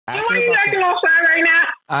Why are you acting all shy right now?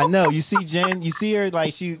 I know. You see Jen. You see her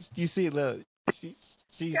like you see. Look, she's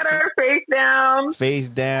got her face down. Face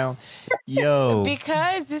down. Yo.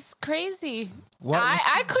 Because it's crazy.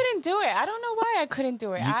 I couldn't do it. I don't know why I couldn't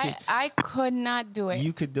do it. I could not do it.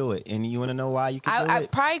 You could do it, and you want to know why you could do it? I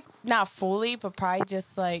probably not fully, but probably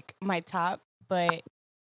just like my top. But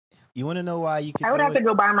you want to know why you could? I would have to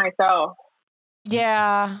go by myself.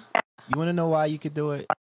 Yeah. You want to know why you could do it?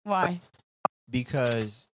 Why?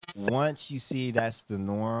 Because once you see that's the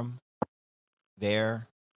norm, there,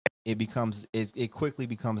 it quickly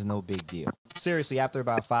becomes no big deal. Seriously, after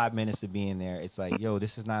about 5 minutes of being there, it's like, yo,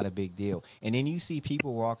 this is not a big deal. And then you see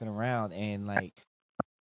people walking around and like,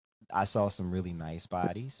 I saw some really nice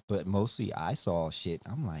bodies, but mostly I saw shit.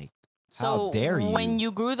 I'm like, how dare you? When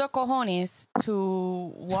you grew the cojones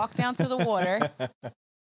to walk down to the water,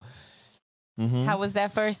 how was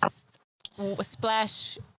that first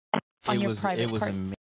splash on your private parts?